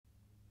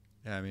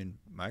Yeah, I mean,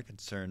 my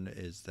concern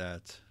is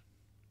that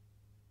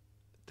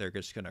they're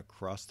just going to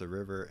cross the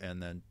river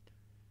and then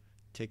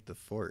take the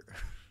fort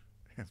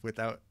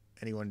without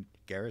anyone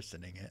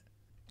garrisoning it.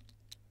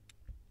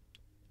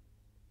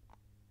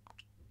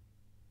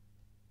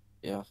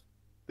 Yeah.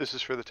 This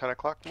is for the 10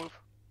 o'clock move?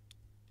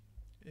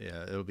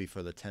 Yeah, it'll be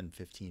for the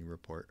 10:15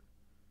 report.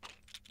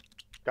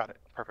 Got it.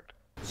 Perfect.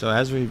 So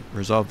as we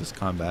resolve this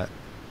combat,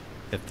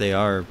 if they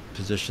are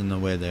positioned the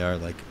way they are,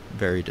 like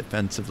very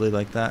defensively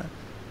like that,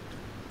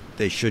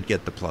 they should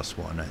get the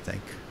 +1, I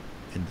think,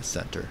 in the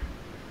center.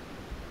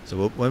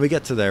 So when we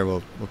get to there,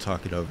 we'll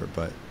talk it over,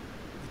 but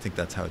I think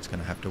that's how it's going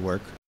to have to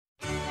work.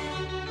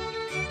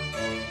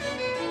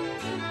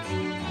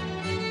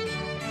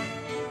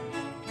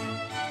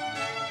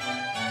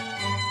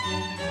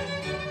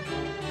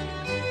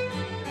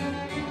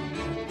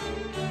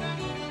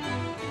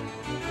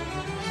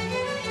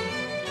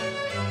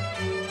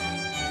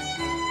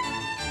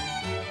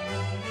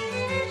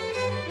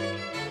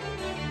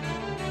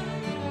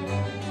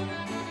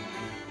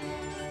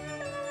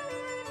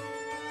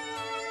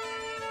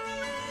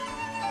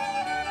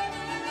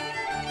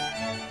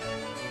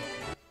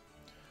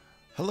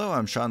 Hello,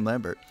 I'm Sean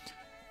Lambert,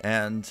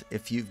 and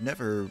if you've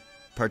never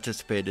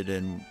participated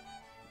in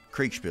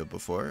Kriegsspiel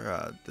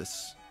before,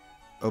 this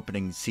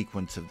opening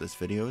sequence of this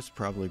video is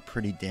probably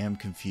pretty damn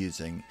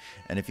confusing,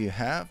 and if you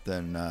have,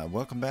 then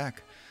welcome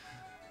back.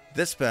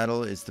 This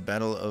battle is the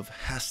Battle of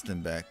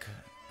Hastenbeck,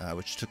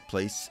 which took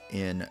place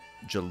in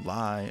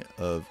July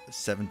of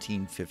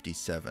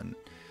 1757.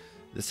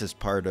 This is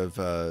part of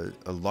a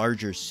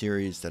larger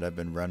series that I've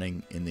been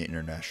running in the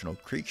International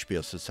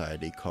Kriegsspiel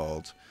Society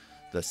called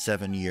the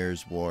 7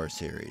 Years' War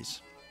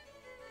series.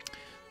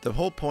 The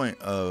whole point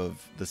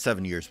of the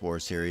 7 Years' War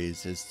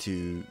series is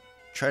to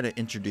try to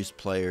introduce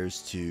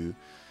players to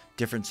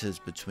differences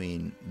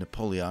between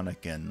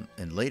Napoleonic and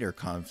later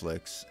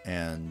conflicts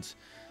and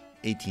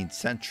 18th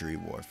century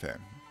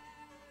warfare.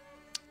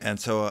 And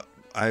so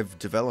I've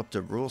developed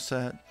a rule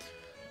set,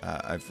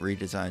 I've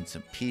redesigned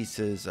some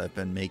pieces, I've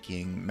been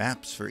making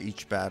maps for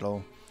each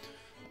battle,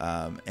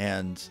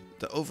 and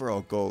the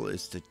overall goal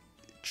is to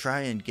try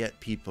and get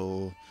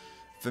people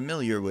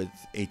familiar with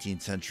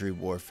 18th century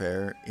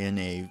warfare in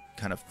a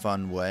kind of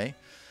fun way.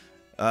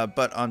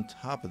 But on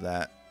top of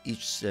that,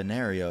 each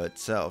scenario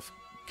itself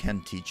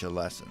can teach a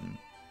lesson.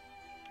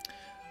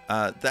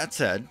 That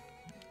said,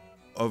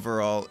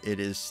 overall, it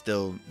is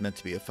still meant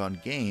to be a fun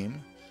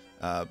game,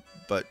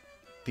 but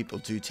people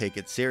do take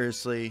it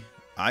seriously.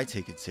 I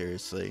take it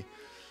seriously.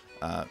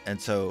 And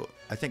so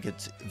I think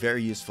it's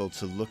very useful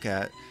to look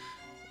at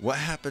what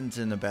happens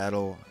in a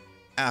battle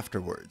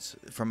afterwards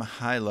from a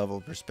high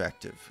level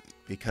perspective,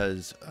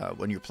 because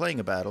when you're playing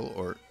a battle,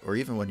 or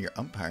even when you're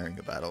umpiring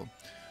a battle,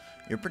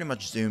 you're pretty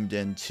much zoomed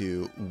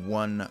into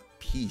one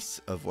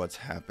piece of what's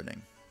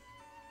happening.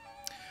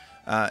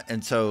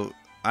 And so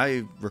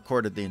I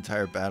recorded the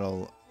entire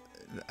battle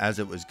as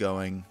it was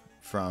going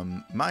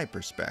from my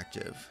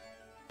perspective,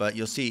 but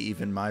you'll see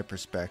even my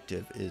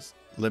perspective is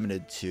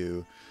limited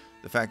to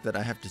the fact that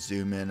I have to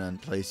zoom in on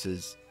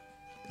places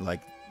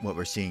like what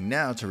we're seeing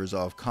now to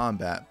resolve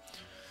combat.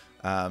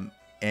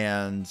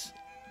 And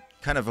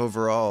kind of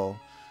overall,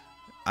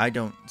 I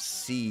don't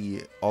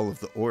see all of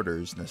the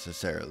orders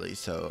necessarily,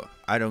 so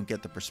I don't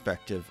get the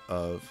perspective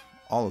of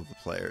all of the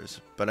players,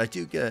 but I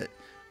do get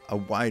a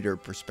wider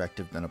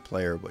perspective than a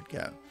player would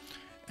get.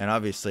 And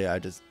obviously I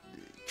just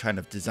kind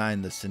of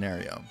designed the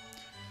scenario.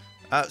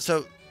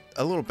 So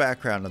a little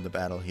background on the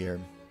battle here.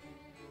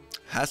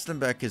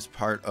 Hastenbeck is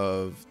part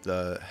of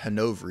the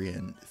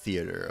Hanoverian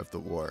theater of the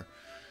war,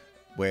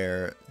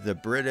 where the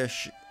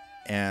British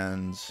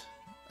and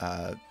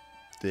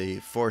the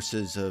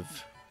forces of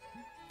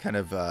kind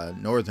of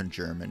northern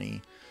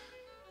Germany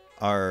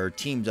are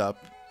teamed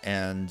up,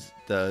 and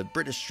the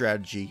British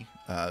strategy,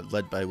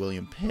 led by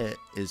William Pitt,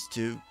 is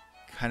to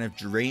kind of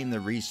drain the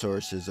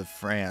resources of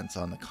France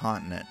on the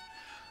continent,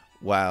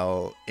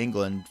 while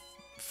England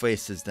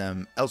faces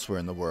them elsewhere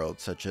in the world,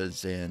 such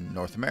as in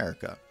North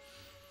America,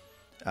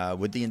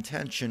 with the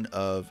intention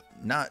of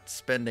not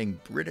spending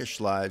British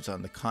lives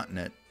on the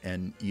continent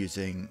and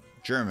using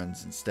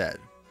Germans instead.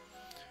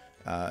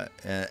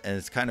 And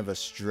it's kind of a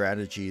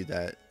strategy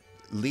that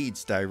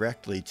leads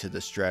directly to the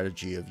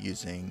strategy of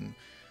using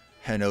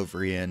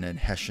Hanoverian and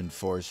Hessian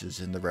forces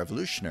in the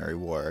Revolutionary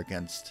War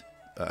against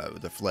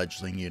the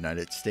fledgling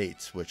United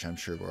States, which I'm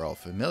sure we're all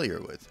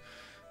familiar with.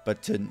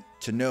 But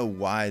to know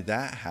why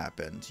that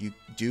happened, you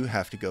do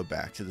have to go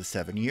back to the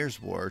 7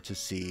 Years' War to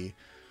see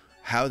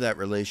how that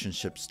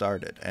relationship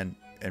started. And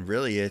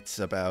really it's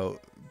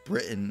about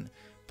Britain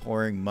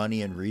pouring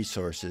money and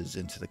resources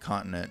into the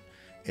continent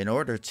in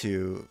order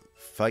to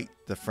fight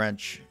the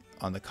French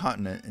on the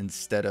continent,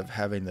 instead of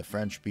having the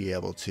French be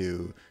able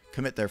to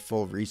commit their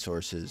full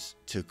resources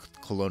to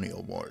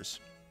colonial wars.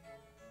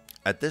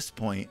 At this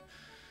point,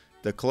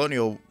 the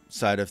colonial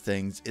side of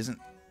things isn't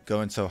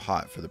going so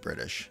hot for the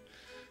British.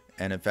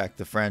 And in fact,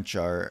 the French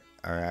are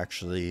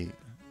actually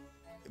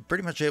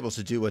pretty much able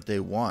to do what they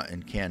want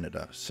in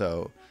Canada.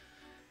 So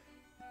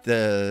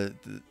the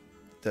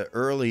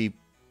early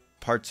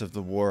parts of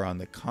the war on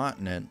the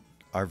continent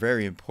are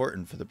very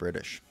important for the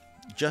British,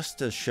 just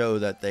to show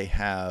that they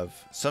have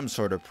some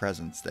sort of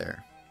presence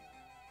there.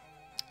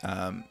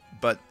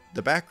 But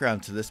the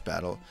background to this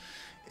battle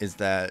is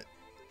that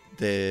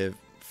the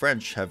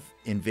French have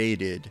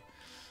invaded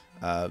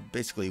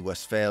basically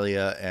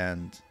Westphalia,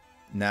 and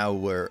now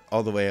we're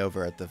all the way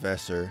over at the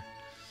Weser,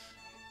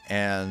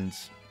 and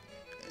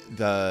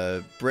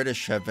the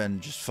British have been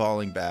just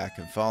falling back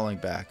and falling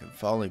back and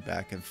falling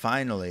back, and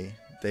finally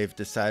they've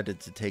decided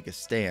to take a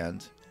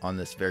stand on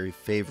this very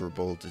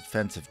favorable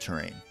defensive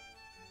terrain.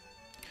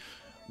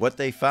 What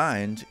they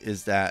find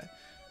is that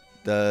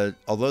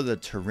although the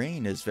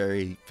terrain is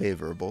very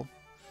favorable,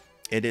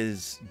 it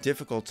is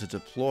difficult to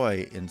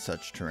deploy in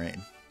such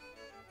terrain.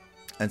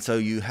 And so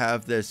you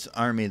have this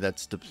army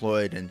that's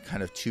deployed in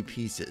kind of two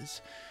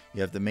pieces.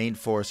 You have the main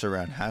force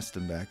around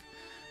Hastenbeck,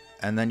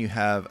 and then you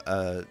have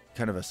a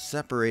kind of a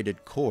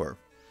separated corps.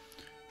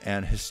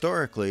 And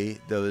historically,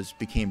 those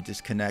became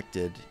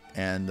disconnected,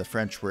 and the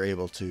French were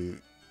able to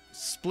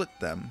split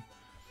them,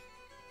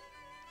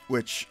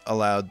 which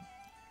allowed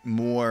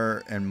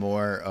more and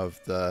more of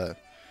the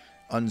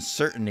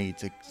uncertainty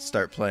to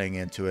start playing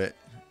into it,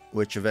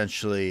 which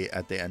eventually,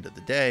 at the end of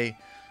the day,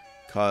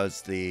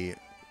 caused the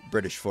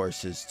British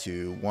forces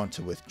to want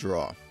to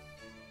withdraw.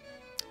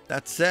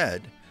 That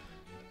said,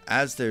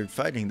 as they're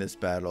fighting this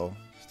battle,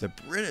 the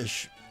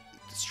British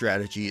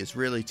strategy is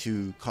really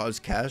to cause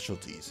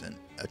casualties and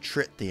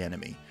attrit the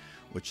enemy,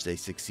 which they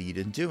succeed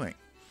in doing.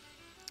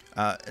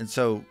 And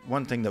so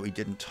one thing that we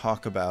didn't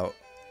talk about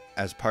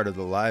as part of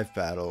the live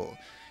battle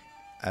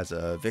as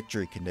a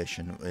victory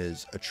condition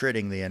is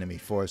attriting the enemy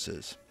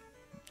forces.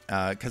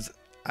 Because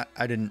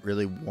I didn't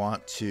really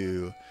want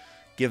to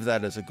give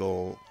that as a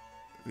goal,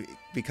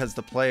 because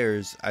the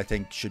players, I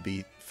think, should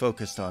be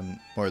focused on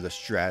more of the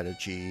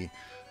strategy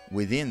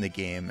within the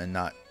game and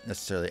not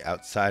necessarily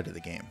outside of the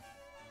game.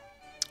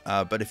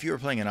 But if you were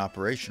playing an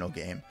operational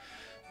game,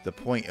 the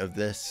point of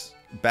this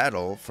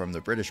battle from the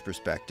British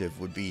perspective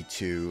would be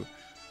to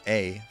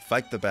A,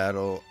 fight the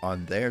battle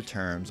on their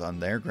terms, on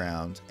their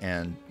ground,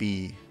 and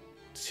B,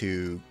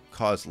 to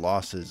cause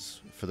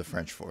losses for the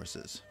French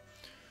forces.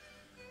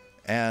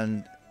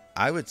 And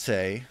I would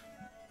say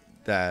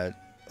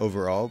that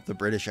overall the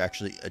British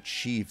actually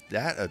achieved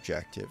that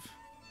objective.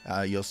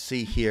 You'll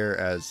see here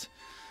as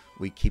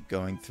we keep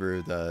going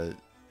through the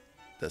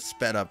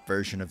sped up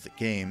version of the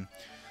game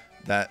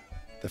that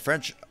the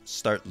French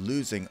start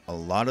losing a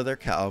lot of their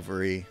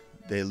cavalry.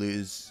 They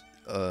lose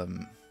a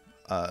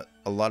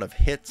lot of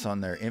hits on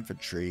their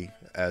infantry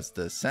as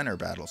the center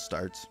battle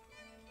starts.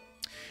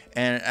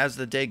 And as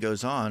the day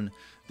goes on,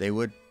 they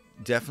would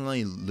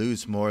definitely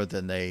lose more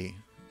than they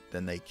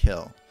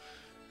kill.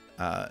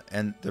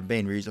 And the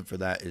main reason for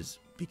that is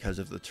because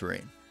of the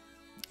terrain.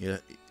 In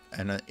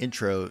an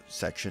intro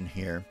section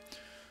here,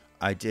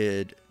 I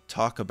did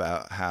talk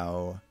about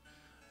how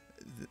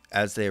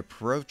as they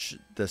approach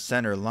the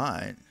center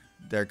line,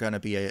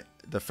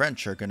 the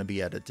French are going to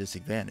be at a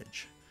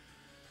disadvantage.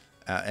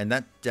 And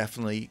that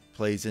definitely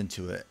plays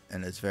into it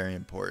and is very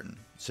important.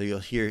 So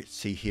you'll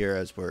see here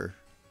as we're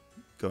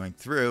going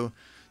through,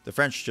 the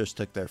French just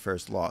took their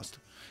first loss.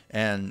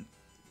 And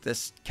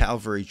this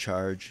cavalry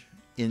charge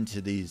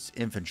into these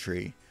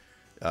infantry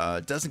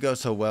doesn't go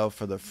so well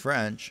for the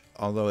French,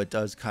 although it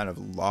does kind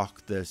of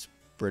lock this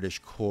British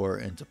corps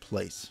into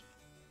place.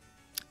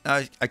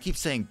 Now, I keep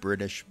saying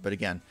British, but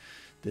again,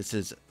 this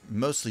is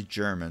mostly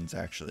Germans,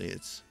 actually.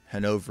 It's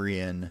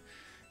Hanoverian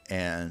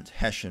and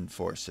Hessian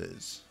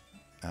forces,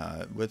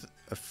 with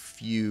a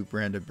few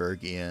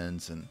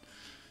Brandenburgians and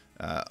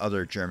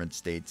other German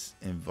states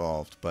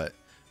involved, but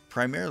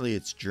primarily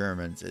it's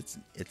Germans.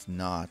 It's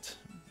not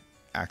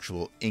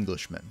actual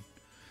Englishmen.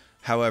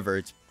 However,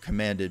 it's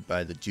commanded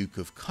by the Duke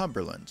of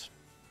Cumberland,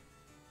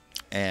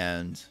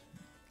 and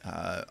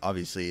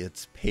obviously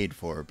it's paid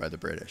for by the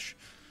British.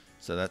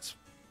 So that's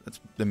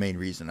the main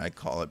reason I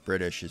call it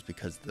British, is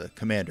because the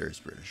commander is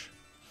British.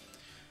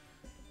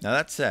 Now,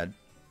 that said,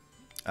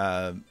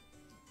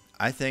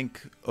 I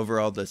think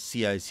overall the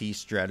CIC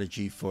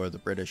strategy for the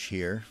British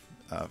here,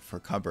 for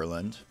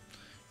Cumberland,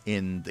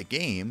 in the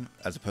game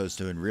as opposed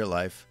to in real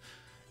life,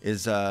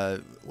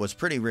 was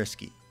pretty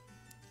risky.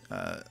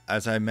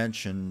 As I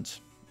mentioned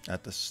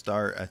at the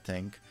start, I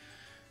think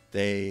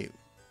they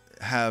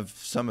have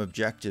some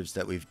objectives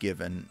that we've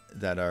given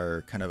that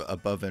are kind of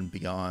above and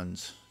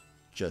beyond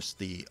just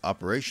the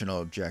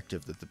operational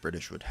objective that the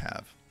British would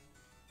have.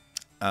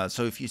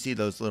 So if you see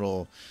those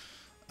little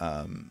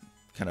kind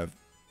of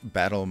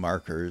battle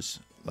markers,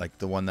 like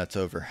the one that's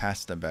over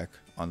Hastenbeck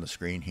on the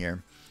screen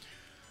here,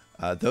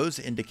 those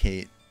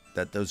indicate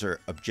that those are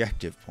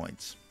objective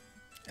points.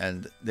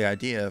 And the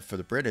idea for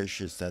the British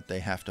is that they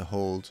have to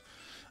hold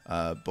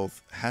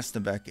both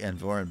Hastenbeck and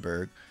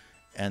Vorenberg,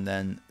 and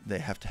then they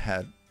have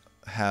to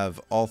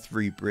have all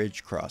three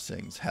bridge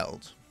crossings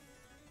held.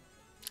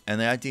 And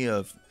the idea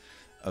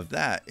of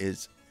that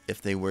is,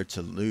 if they were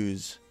to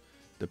lose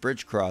the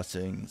bridge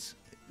crossings,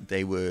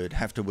 they would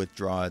have to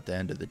withdraw at the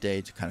end of the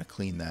day to kind of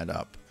clean that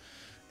up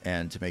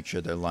and to make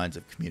sure their lines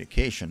of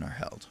communication are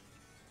held.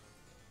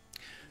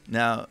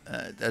 Now,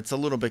 that's a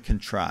little bit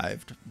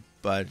contrived,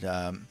 but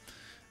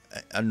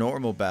a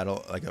normal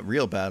battle, like a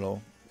real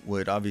battle,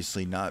 would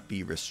obviously not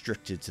be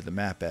restricted to the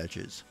map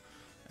edges.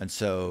 And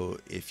so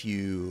if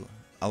you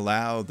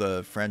allow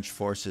the French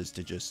forces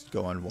to just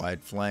go on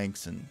wide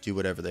flanks and do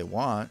whatever they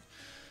want,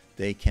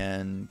 they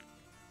can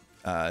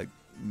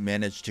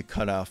manage to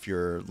cut off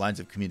your lines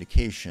of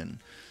communication,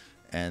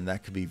 and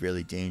that could be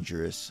really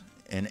dangerous.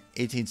 In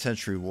 18th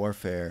century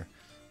warfare,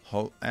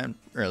 and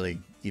really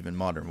even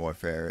modern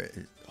warfare,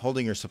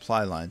 holding your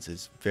supply lines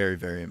is very,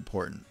 very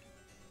important.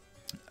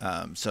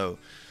 So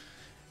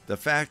the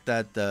fact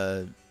that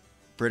the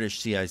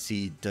British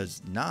CIC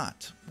does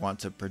not want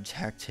to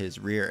protect his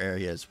rear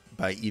areas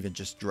by even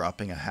just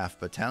dropping a half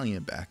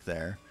battalion back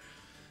there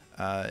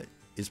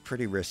is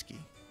pretty risky.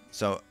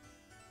 So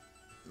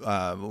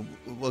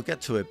we'll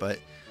get to it, but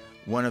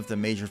one of the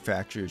major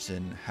factors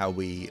in how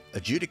we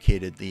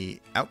adjudicated the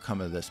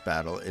outcome of this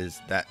battle is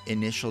that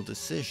initial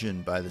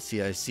decision by the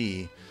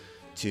CIC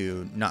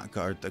to not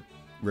guard the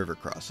river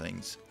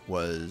crossings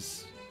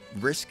was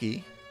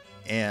risky,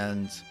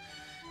 and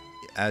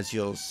as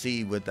you'll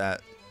see with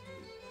that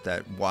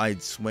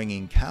wide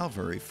swinging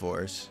cavalry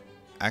force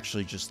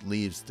actually just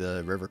leaves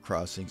the river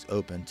crossings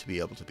open to be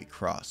able to be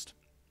crossed.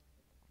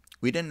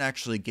 We didn't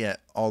actually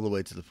get all the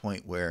way to the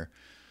point where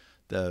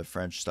the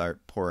French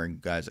start pouring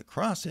guys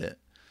across it,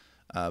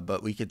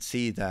 but we could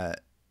see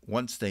that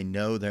once they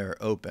know they're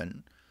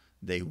open,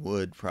 they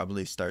would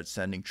probably start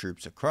sending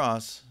troops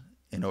across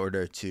in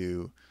order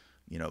to,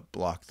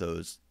 block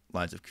those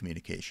lines of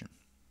communication.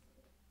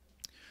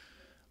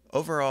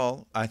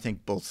 Overall, I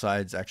think both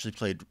sides actually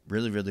played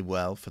really, really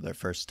well for their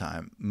first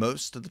time.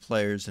 Most of the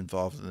players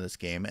involved in this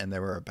game, and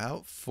there were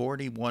about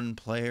 41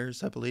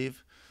 players, I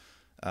believe,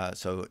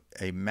 so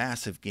a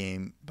massive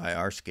game by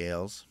our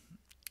scales,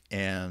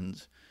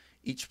 and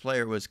each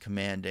player was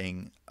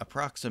commanding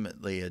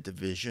approximately a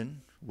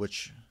division,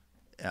 which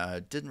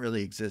didn't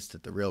really exist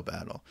at the real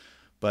battle,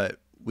 but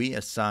we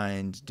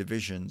assigned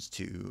divisions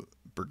to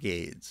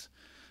brigades,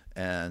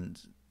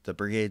 and the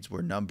brigades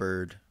were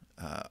numbered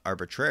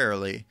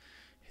arbitrarily.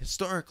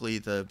 Historically,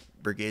 the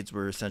brigades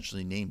were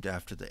essentially named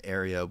after the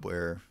area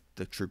where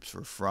the troops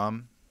were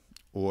from,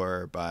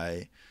 or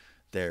by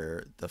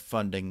the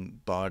funding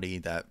body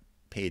that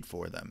paid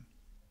for them.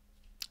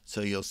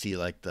 So you'll see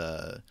like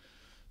the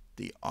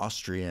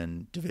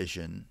Austrian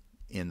division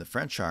in the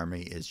French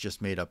army is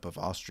just made up of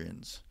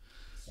Austrians,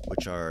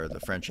 which are the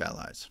French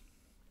allies.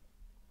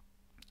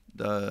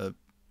 The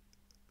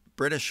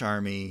British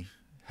army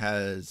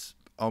has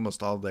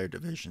almost all their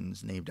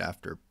divisions named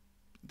after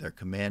their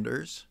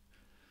commanders,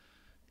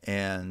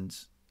 and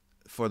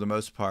for the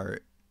most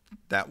part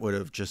that would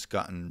have just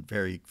gotten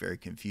very, very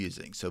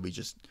confusing. So we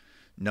just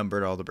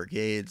numbered all the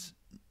brigades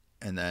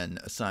and then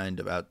assigned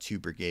about 2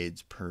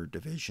 brigades per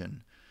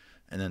division,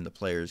 and then the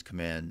players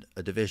command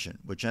a division,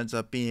 which ends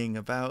up being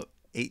about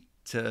 8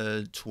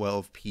 to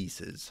 12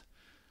 pieces.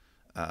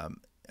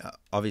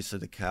 Obviously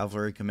the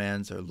cavalry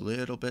commands are a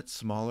little bit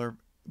smaller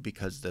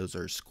because those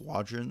are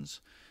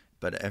squadrons,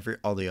 but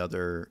all the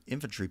other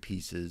infantry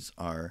pieces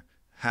are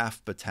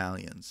half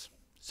battalions.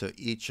 So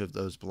each of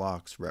those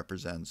blocks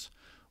represents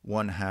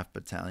 1 half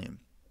battalion.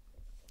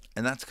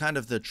 And that's kind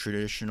of the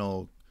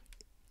traditional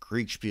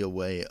Kriegsspiel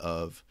way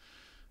of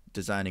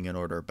designing an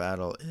order of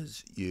battle,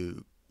 is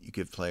you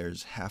give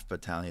players half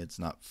battalions,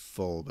 not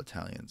full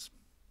battalions.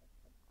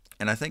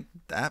 And I think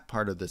that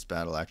part of this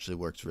battle actually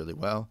works really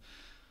well.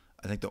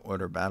 I think the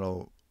order of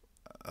battle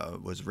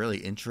was really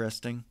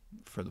interesting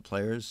for the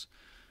players.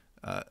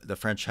 The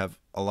French have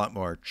a lot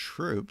more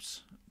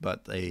troops,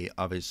 but they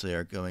obviously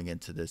are going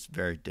into this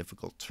very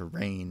difficult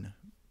terrain,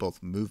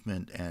 both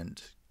movement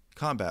and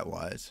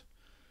combat-wise.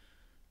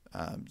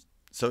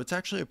 So it's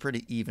actually a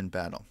pretty even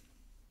battle.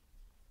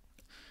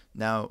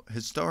 Now,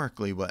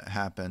 historically, what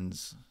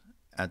happens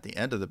at the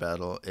end of the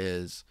battle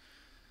is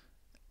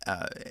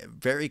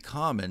very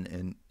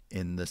common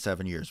in the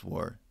 7 Years'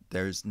 War.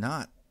 There's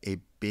not a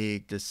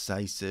big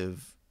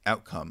decisive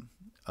outcome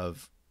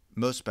of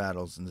most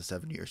battles in the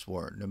 7 Years'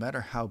 War. No matter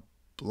how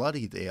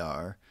bloody they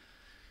are,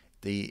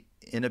 the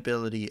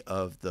inability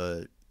of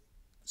the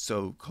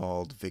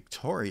so-called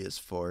victorious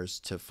force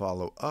to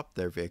follow up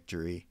their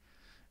victory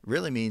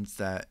really means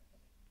that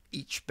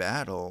each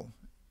battle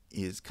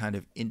is kind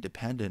of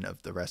independent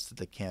of the rest of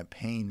the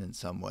campaign in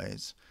some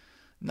ways.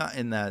 Not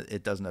in that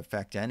it doesn't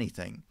affect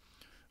anything,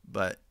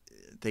 but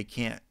they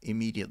can't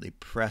immediately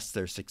press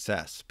their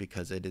success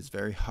because it is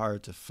very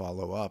hard to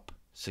follow up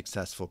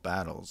successful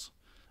battles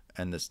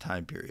in this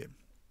time period.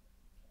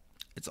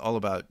 It's all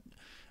about,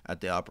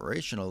 at the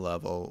operational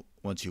level,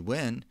 once you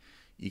win,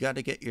 you got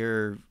to get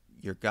your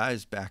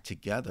guys back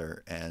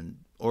together and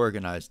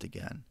organized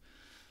again.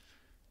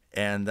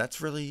 And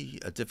that's really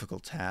a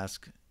difficult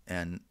task,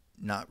 and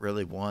not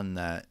really one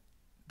that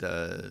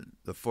the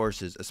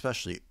forces,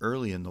 especially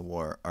early in the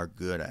war, are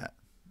good at.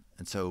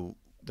 And so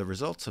the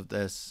results of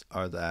this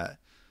are that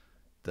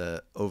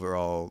the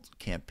overall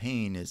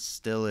campaign is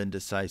still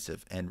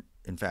indecisive, and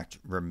in fact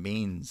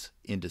remains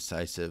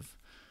indecisive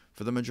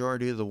for the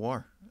majority of the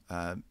war.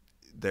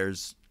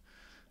 There's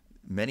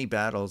many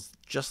battles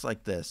just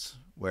like this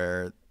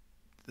where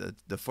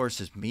the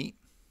forces meet,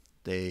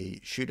 they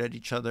shoot at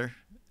each other,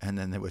 and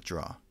then they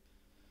withdraw.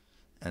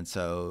 And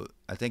so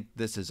I think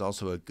this is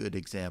also a good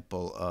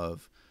example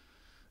of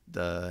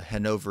the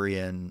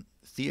Hanoverian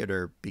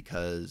theater,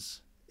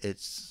 because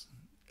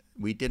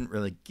we didn't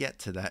really get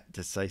to that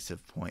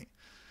decisive point.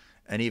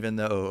 And even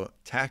though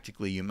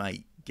tactically you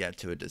might get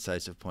to a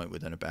decisive point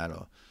within a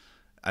battle,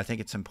 I think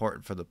it's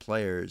important for the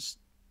players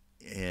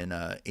in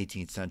an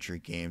 18th century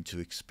game to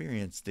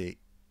experience the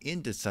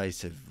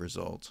indecisive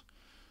result,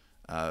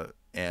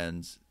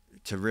 and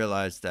to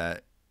realize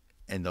that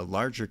in the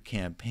larger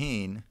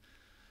campaign,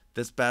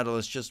 this battle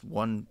is just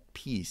one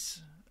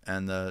piece,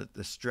 and the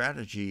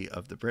strategy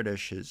of the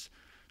British is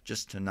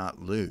just to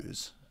not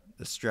lose.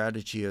 The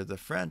strategy of the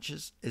French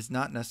is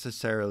not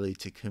necessarily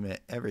to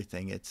commit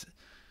everything. It's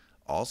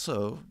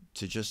also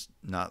to just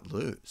not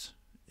lose,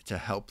 to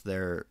help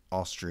their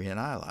Austrian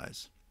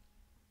allies.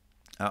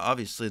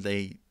 Obviously,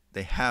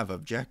 they have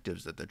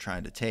objectives that they're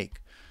trying to take,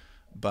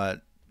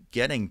 but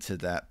getting to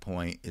that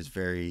point is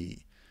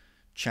very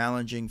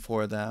challenging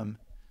for them,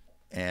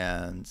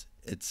 and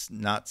it's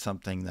not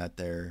something that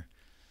they're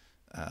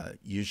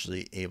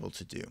usually able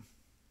to do.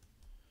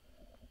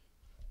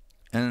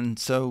 And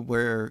so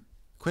we're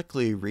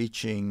quickly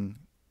reaching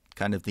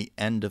kind of the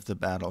end of the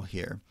battle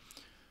here.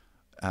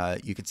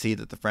 You can see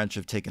that the French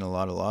have taken a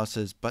lot of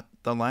losses, but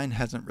the line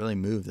hasn't really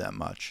moved that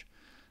much.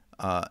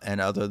 And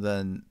other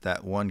than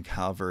that one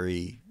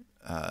cavalry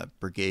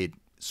brigade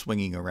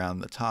swinging around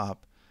the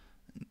top,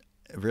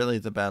 really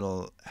the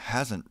battle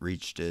hasn't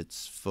reached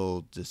its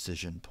full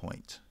decision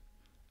point.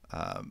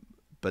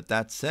 But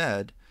that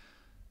said,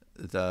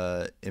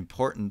 the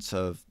importance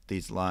of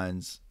these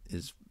lines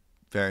is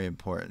very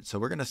important. So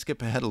we're going to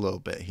skip ahead a little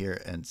bit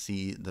here and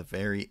see the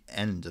very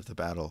end of the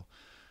battle,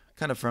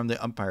 kind of from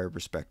the umpire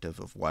perspective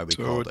of why we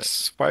called it.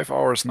 So it's 5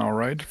 hours now,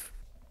 right?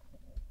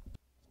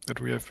 That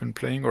we have been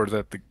playing, or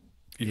that the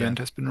event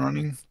has been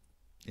running?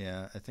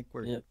 Yeah, I think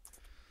we're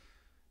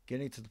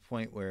getting to the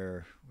point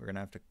where we're going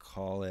to have to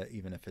call it,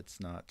 even if it's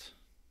not.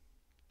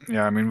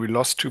 Yeah, I mean, we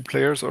lost 2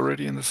 players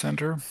already in the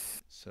center.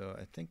 So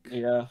I think...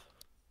 Yeah.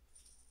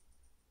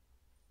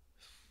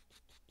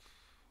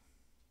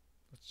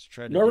 Let's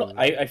try to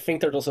I think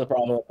there's also a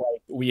problem with,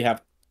 like, we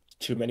have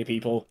too many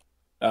people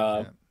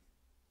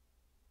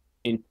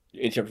in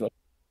terms of...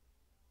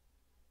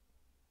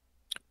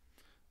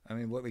 I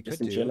mean, what we could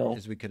Just in do general.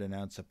 is we could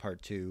announce a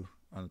part 2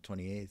 on the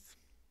 28th.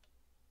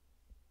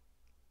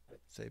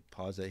 Say,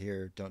 pause it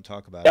here, don't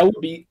talk about That it.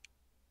 would be...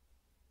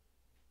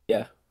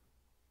 Yeah.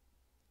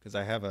 Because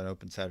I have an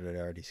open Saturday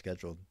already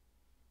scheduled.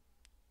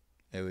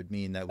 It would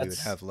mean that we would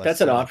have less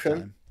That's an setup option.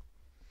 time.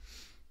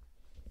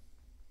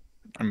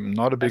 I'm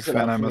not a big That's an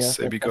fan, I option, must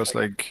yeah. say, because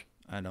like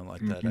I don't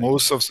like that.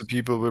 most of the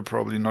people will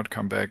probably not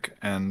come back,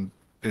 and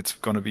it's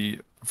going to be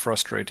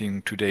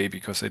frustrating today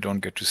because they don't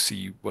get to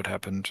see what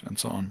happened and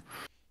so on.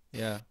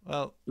 Yeah,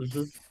 well,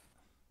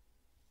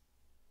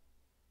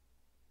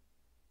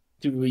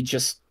 Do we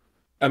just...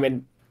 I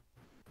mean,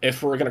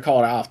 if we're going to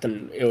call it off,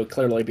 then it would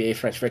clearly be a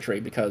French victory,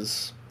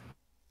 because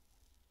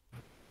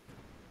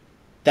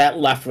that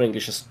left wing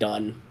is just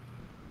done.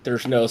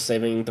 There's no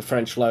saving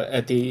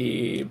the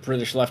the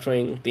British left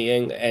wing, the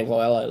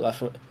Anglo-Allied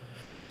left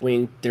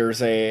wing.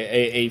 There's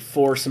a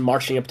force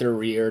marching up their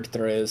rear.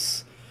 There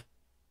is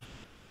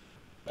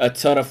a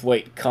ton of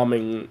weight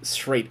coming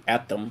straight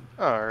at them.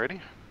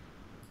 Alrighty.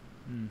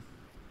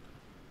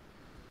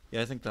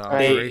 yeah, I think the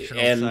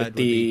operational And side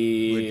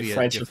the would be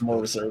French a have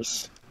more difficult...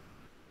 reserves.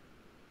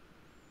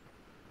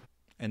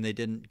 And they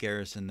didn't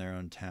garrison their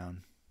own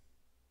town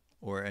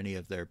or any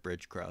of their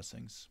bridge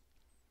crossings.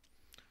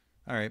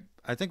 All right,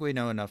 I think we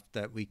know enough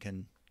that we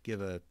can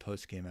give a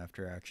post-game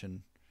after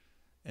action,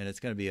 and it's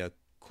going to be a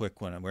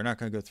quick one. We're not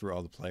going to go through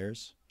all the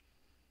players.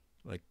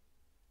 Like,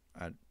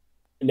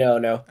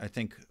 No. I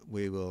think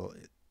we will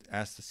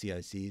ask the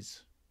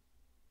CICs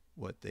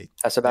what they...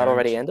 Has the battle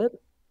already ended?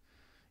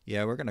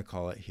 Yeah, we're going to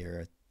call it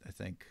here, I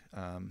think.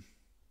 All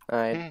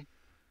right.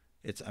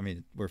 I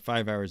mean, we're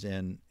 5 hours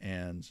in,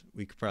 and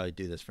we could probably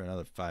do this for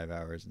another 5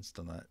 hours and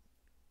still not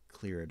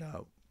clear it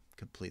out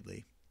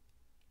completely.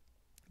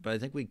 But I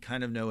think we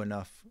kind of know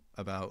enough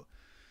about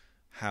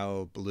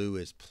how Blue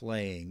is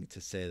playing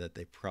to say that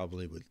they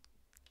probably would...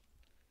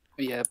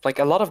 Yeah, like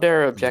a lot of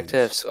their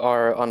objectives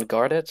are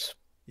unguarded,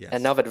 Yes.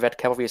 and now that Red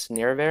Cavalry is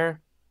near there,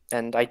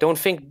 and I don't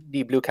think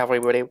the Blue Cavalry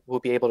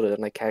will be able to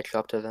like catch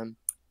up to them,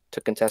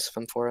 to contest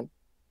them for it.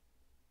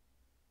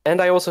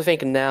 And I also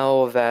think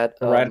now that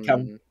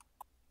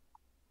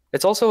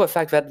it's also a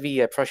fact that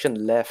the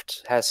Prussian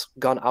left has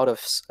gone out of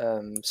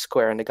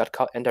square,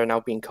 and they're now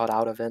being cut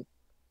out of it.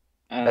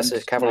 And As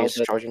the cavalry now is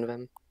that charging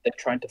them. they're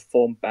trying to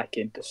form back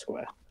into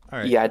square. All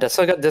right. Yeah, that's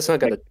not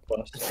gonna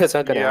Worse. that's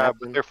not gonna Yeah, happen.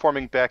 but they're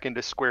forming back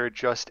into square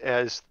just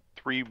as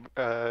 3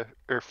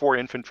 or 4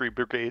 infantry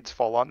brigades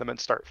fall on them and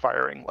start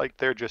firing. Like,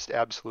 they're just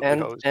absolutely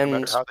hosed no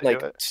matter how they do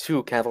like it.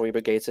 2 cavalry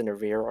brigades in the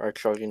rear are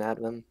charging at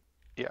them.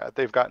 Yeah,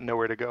 they've got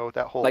nowhere to go.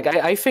 That whole Like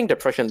I think the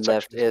Prussian section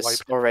left is is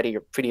wiped. already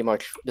pretty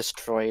much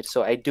destroyed.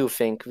 So I do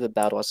think the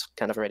battle is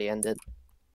kind of already ended.